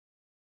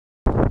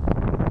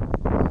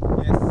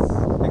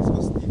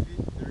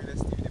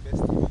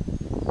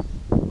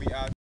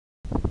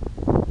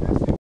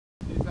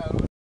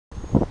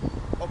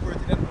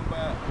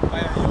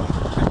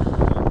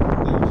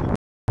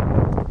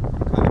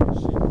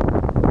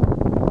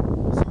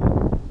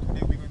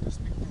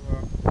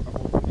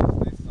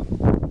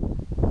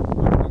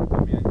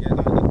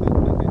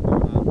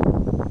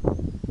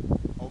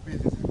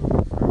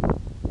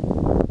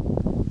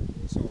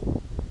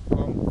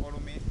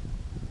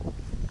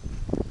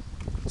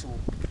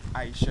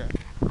Aisha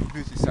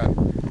Beauty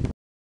Salon.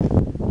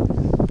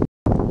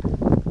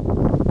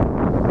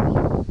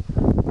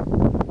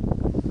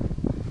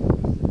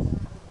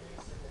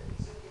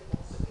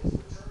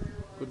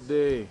 Good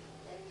day.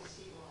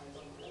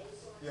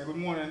 Yeah, good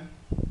morning.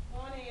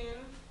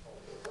 Morning.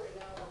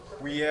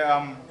 We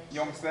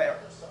youngster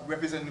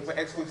representing for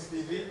Xpose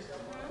TV,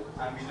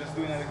 and we're just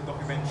doing a little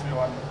documentary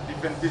on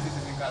different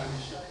businesses in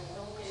Calibishie.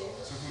 Okay.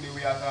 So today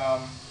we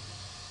have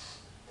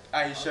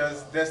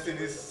Aisha's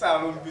Destiny's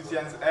Salon Beauty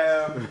and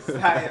Style,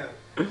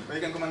 where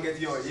you can come and get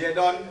your hair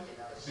done.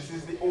 This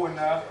is the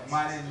owner,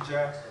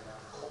 manager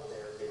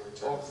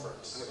of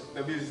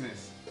the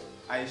business,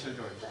 Aisha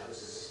George.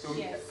 So,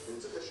 Yes.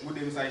 good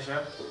day, Miss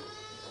Aisha.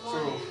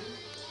 Morning.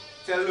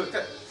 So,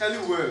 tell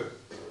the world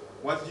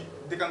what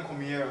they can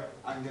come here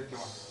and get done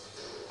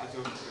at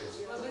your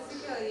place. Well,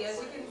 basically, as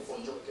you can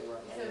see,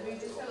 it's a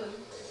beauty salon.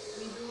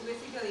 We do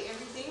basically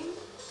everything.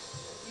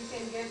 You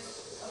can get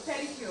a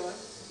pedicure,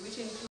 which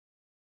includes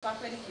a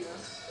pedicure,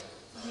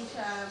 which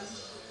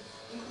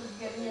includes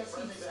getting your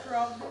feet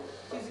scrubbed,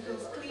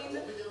 physicals cleaned, a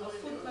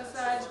foot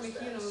massage, make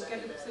get the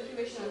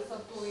circulation and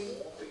stuff going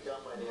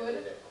good.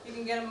 You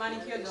can get a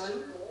manicure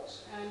done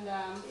and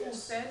full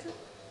set.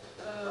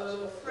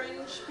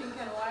 French, pink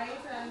and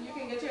white, and you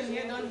can get your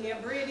hair done, hair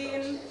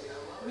braiding.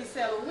 We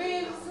sell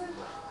wigs,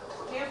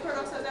 hair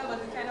products as well, but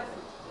we kind of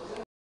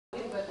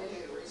but we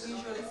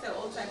usually sell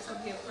all types of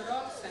hair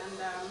products,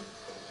 and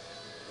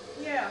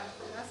yeah,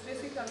 that's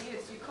basically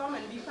it. You come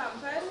and be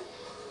pampered,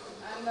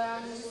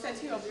 and we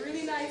set you up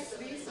really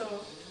nicely,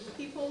 so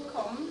people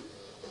come.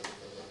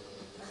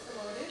 That's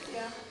about it,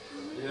 yeah.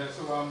 Yeah,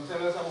 so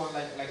tell us about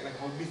like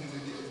how business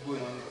is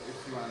going on,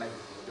 if you want, like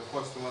the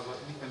customers, what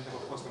different type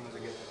of customers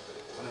you get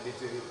on a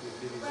day-to-day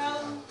basis.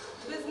 Well,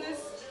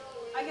 business,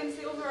 I can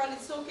say overall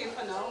it's okay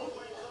for now.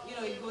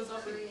 It goes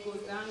up, it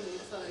goes down,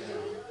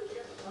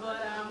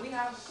 But we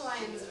have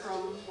clients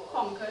from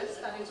Concord,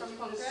 starting from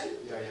Concord,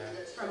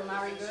 from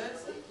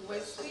Marigoods,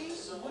 Wesley,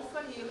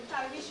 Woodford Hill,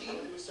 Calibishie,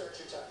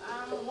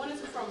 one or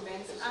two from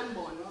Bent and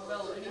Bonn.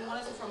 Well, one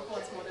or two from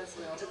Portsmouth as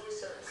well.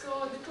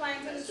 So the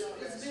client is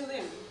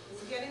building.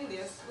 It's getting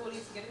there, slowly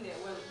it's getting there.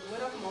 Well,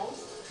 word of mouth.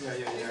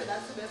 They said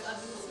that's the best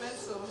advertisement,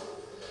 so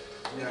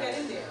we're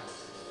getting there.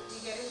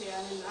 We're getting there,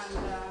 and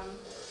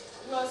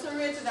we're also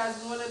rated as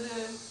one of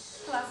the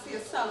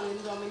classiest salons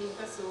in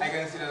Dominica. So I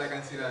can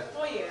see that.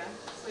 Oh yeah.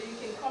 So you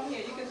can come here,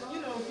 you can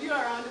view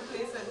around the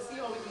place and see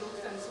how it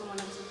looks and so on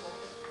and so forth.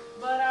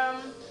 But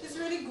it's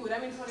really good. I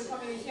mean, for the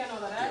community and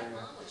all of that.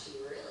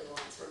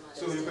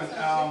 So you can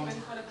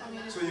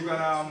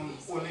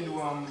only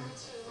do I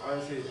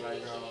would say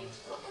like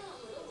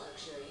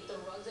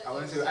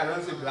I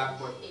don't say black,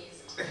 but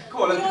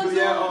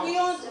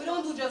we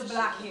don't do just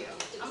black hair.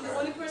 I'm the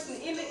only person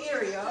in the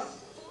area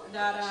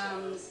that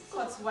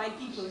cuts white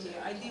people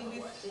here. I deal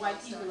with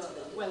white people,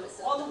 well,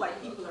 all the white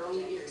people around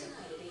the area,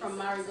 from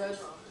Marigoods,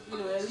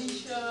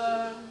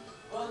 Alicia,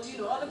 all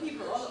the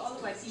people, all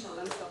the white people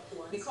and stuff.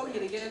 They come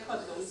here, they get a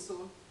cut done,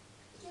 so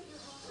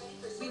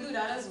we do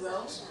that as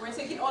well. We're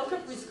taking all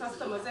Caprice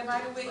customers, and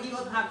by the way, you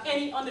don't have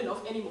any on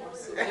enough anymore,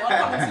 so they all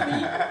come to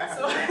me,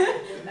 so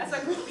that's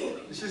a good thing.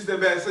 She's the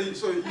best, so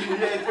you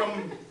hear it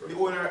from the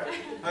owner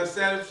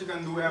herself. She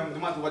can do no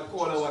matter what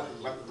color,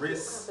 what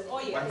race,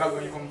 what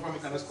background you come from. You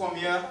can just come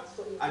here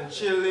and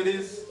chill,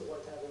 ladies,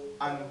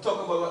 and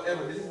talk about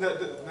whatever. This is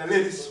the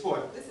ladies'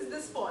 sport. This is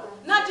the sport.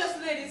 Not just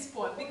ladies'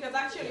 sport, because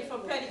actually for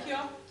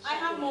pedicure, I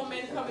have more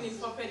men coming in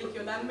for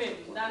pedicure than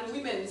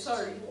women,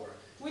 sorry.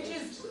 Which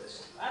is,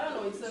 I don't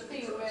know, it's a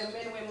thing where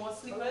men wear more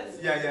slippers.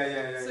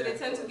 Yeah. So they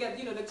tend to get,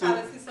 the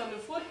calluses on the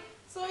foot.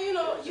 So, you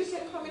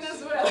can come in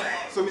as well.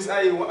 So, Miss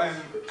I will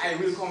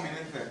come in,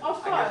 isn't it?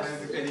 Of course.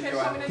 You can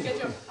come in and get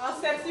your,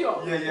 I'll set you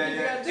up.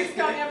 Yeah.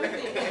 Discount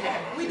everything.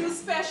 We do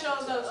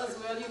specials as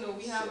well,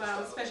 we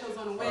have specials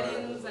on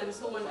weddings and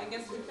so on. I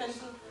guess it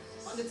depends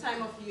on the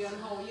time of year and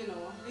how,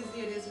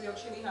 busy it is. We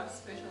actually have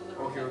specials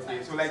around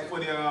Okay. So, like for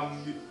the,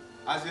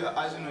 as you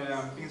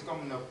know, things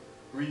coming up,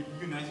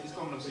 reunion is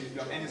coming up, so if you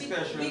have any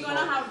specials? We're going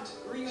to have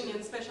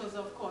reunion specials,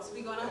 of course.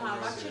 We're going to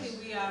have, actually,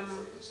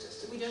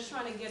 we're just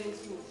trying to get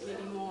into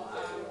maybe more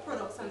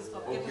products and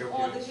stuff, getting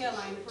all the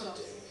hairline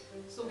products.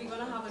 So we're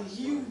going to have a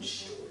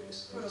huge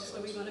product,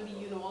 so we're going to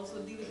be, also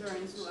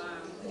delivering to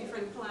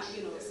different,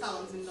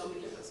 salons in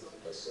Dominica.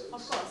 So,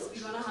 of course,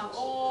 we're going to have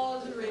all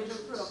the range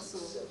of products,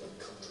 so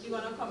you're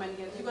going to come and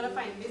you're going to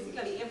find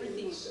basically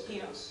everything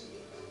here.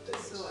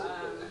 So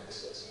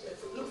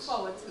look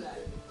forward to that.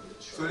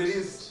 So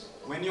ladies,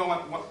 when you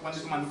want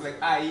this man look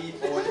like I,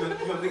 or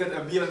you want to get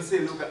a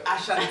Beyonce look, an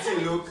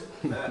Ashanti look,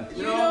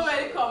 you know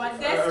where to come, a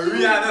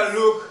Rihanna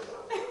look,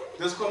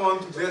 just come on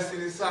to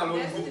Destiny's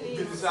Salon,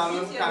 Beauty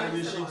Salon,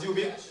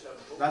 Calibishie.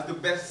 That's the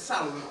best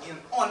salon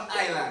on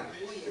island.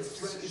 It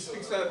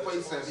speaks for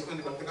itself. You can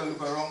take a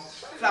look around.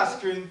 Flat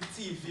screen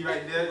TV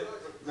right there.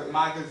 You got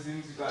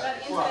magazines, you got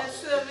internet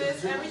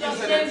service, everything.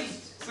 Internet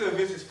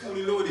service is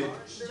fully loaded.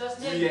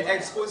 We're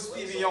Xpose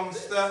TV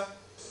youngster.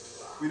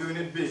 We're doing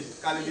it big.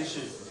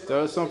 Calibishie.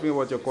 Tell us something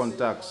about your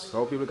contacts,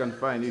 how people can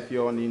find you if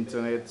you're on the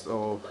internet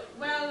or...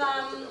 Well,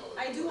 Well,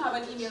 I do have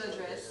an email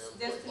address,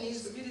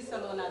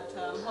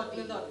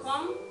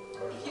 destinysbeautysalon@hotmail.com.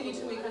 If you need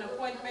to make an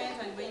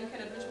appointment and where you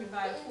cannot reach me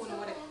via phone or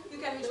whatever, you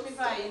can reach me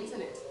via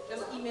internet.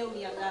 Just email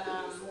me at that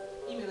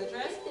email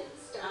address.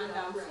 And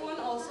phone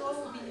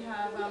also, we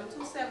have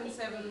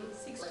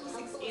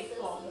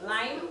 277-62684 for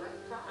line,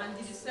 and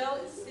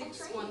Digicel is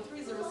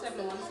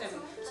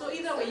 6130717. So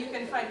either way you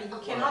can find me. You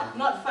cannot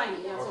not find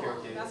me at all.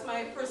 Okay. That's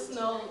my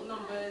personal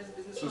numbers,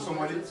 business So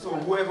numbers. so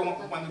whoever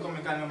wants to come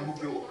in can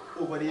book you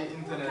over the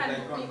internet.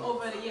 Can book me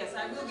over the, yes,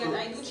 I will get,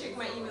 I do check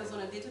my emails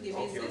on a day-to-day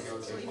basis.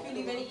 So if you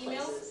leave any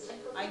emails,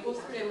 I go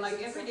through them like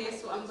every day,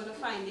 so I'm gonna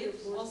find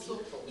it. Also,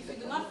 if you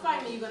do not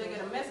find me, you're gonna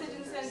get a message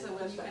in Sensor.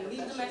 Well, you can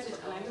leave the message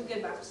and I will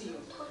get back to you.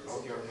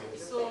 Okay.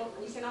 So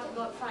you cannot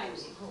not find me.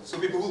 So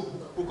people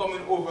who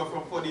coming over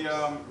for the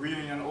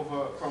reunion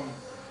over from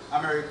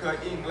America,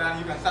 England,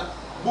 you can start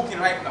booking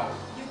right now.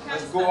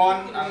 Just go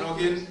on and log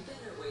in.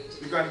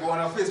 You can go on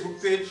our Facebook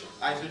page,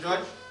 Aisha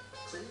George,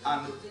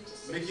 and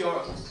make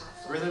your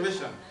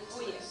reservation.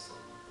 Oh yes.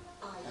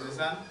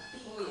 Understand?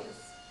 Oh yes.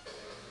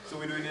 So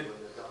we're doing it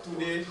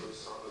today.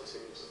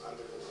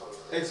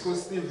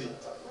 Xpose TV.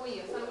 Oh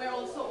yes, and we're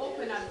also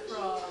open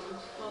from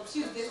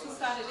Tuesdays to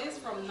Saturdays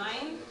from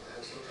 9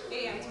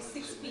 a.m. to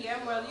 6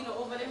 p.m. Well,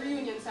 over the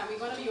reunion time, we're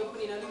going to be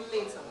opening a little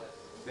later.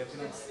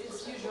 Definitely.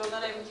 It's usual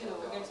that I, get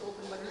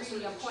open, but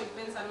really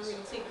appointments I don't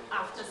really take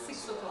after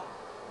 6 o'clock.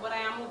 But I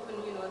am open, a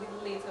little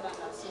later than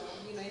that. So,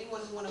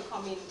 anyone who want to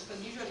come in,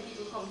 because usually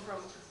people come from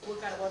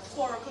work at about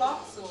 4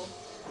 o'clock. So,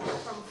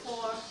 from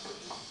 4,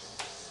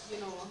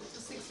 to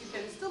 6, you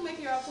can still make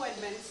your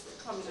appointments,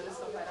 come in and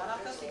stuff like that.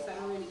 After 6, I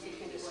don't really take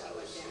anybody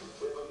but them.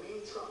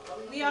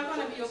 We are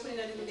going to be opening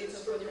a little later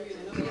for the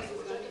reunion. Obviously,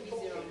 it's going to be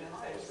busy around that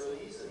time. So.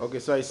 Okay,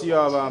 so I see you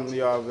have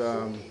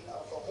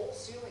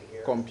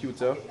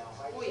computer.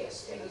 Oh,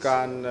 yes.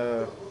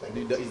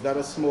 Is that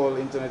a small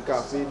internet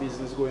cafe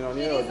business going on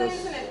here? It is an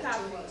internet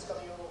cafe.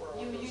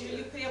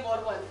 You pay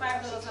about what,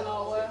 $5 an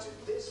hour,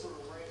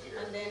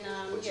 and then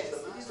yes,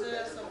 it is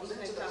some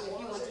internet cafe. If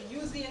you want to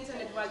use the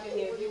internet while you're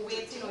here, if you're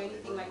waiting or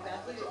anything like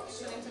that,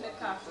 it's an internet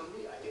cafe.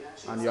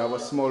 And you have a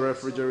small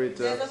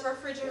refrigerator. There's a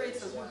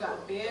refrigerator. We've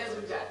got beers,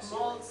 we've got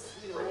malts,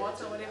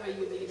 water, whatever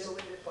you need.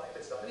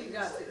 We've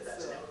got it.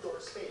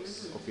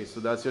 So. Okay, so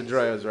that's your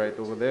dryers right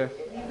over there.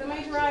 These are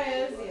my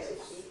dryers, yes.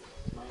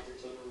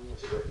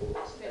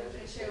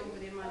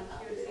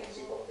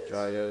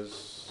 Dryers,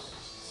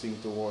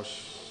 sink to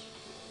wash.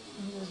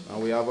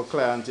 And we have a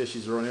client here,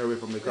 she's running away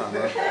from the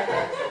camera.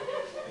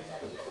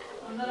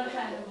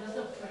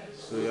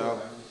 So you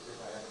have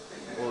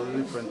all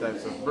different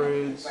types of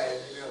braids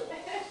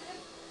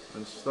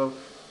and stuff.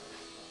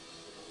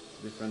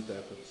 Different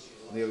type of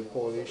nail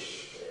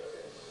polish.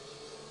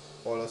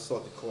 All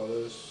assorted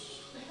colors.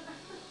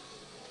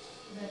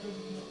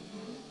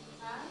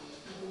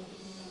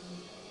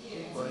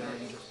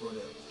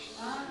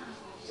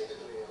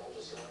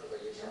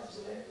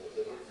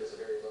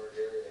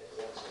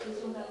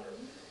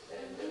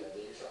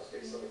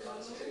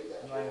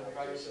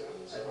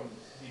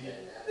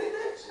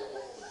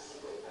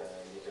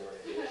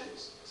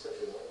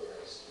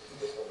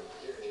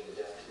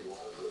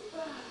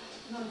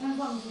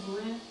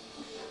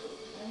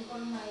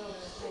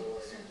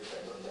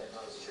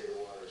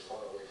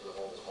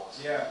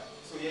 Yeah.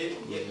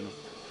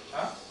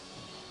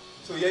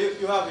 So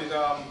you have it.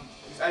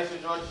 It's Aisha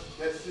George,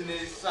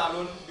 Destiny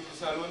Salon, Beauty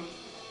Salon.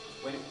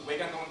 Where you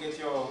can come and get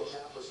your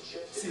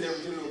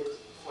celebrity look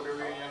for the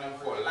reunion and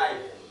for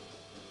life.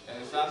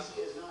 Understand?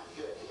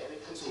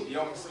 So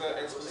youngster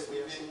Xpose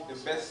TV, the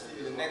best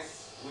TV, the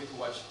next way to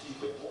watch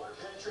TV.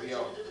 We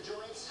out.